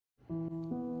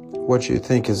What you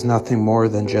think is nothing more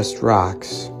than just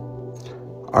rocks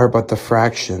are but the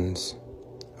fractions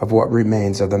of what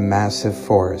remains of the massive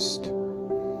forest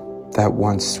that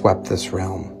once swept this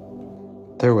realm.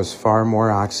 There was far more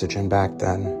oxygen back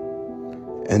then,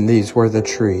 and these were the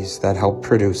trees that helped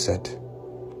produce it.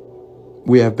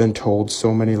 We have been told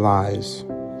so many lies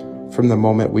from the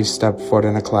moment we stepped foot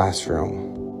in a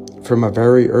classroom. From a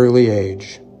very early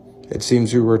age, it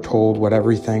seems we were told what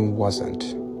everything wasn't.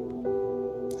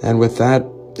 And with that,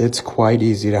 it's quite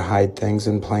easy to hide things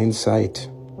in plain sight.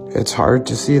 It's hard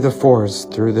to see the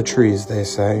forest through the trees, they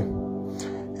say.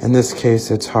 In this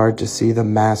case, it's hard to see the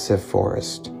massive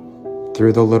forest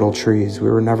through the little trees. We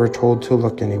were never told to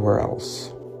look anywhere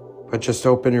else. But just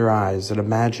open your eyes and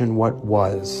imagine what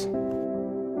was.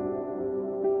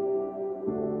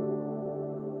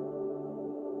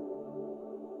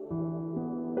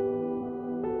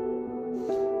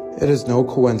 It is no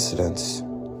coincidence.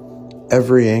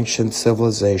 Every ancient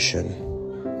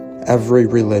civilization, every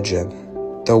religion,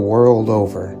 the world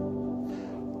over,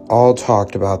 all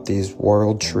talked about these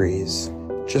world trees.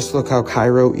 Just look how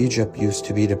Cairo, Egypt used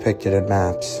to be depicted in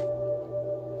maps.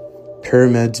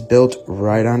 Pyramids built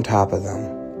right on top of them.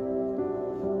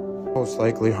 Most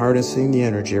likely harnessing the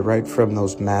energy right from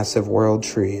those massive world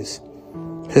trees.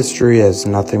 History is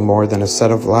nothing more than a set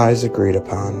of lies agreed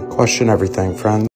upon. Question everything, friends.